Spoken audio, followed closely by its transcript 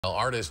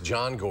Artist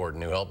John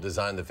Gordon, who helped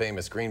design the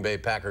famous Green Bay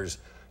Packers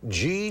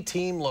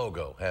G-Team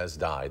logo, has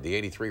died. The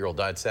 83-year-old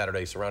died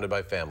Saturday surrounded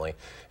by family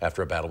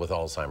after a battle with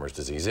Alzheimer's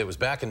disease. It was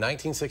back in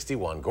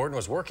 1961. Gordon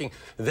was working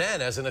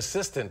then as an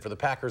assistant for the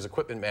Packers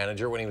equipment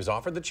manager when he was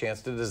offered the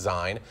chance to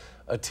design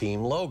a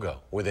team logo.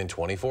 Within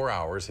 24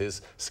 hours,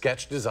 his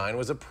sketch design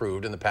was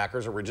approved and the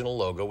Packers' original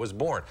logo was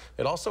born.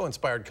 It also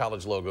inspired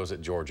college logos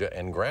at Georgia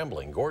and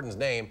Grambling. Gordon's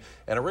name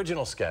and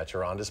original sketch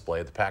are on display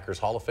at the Packers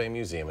Hall of Fame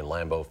Museum in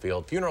Lambeau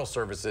Field. Funeral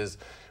services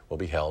will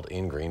be held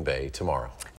in Green Bay tomorrow.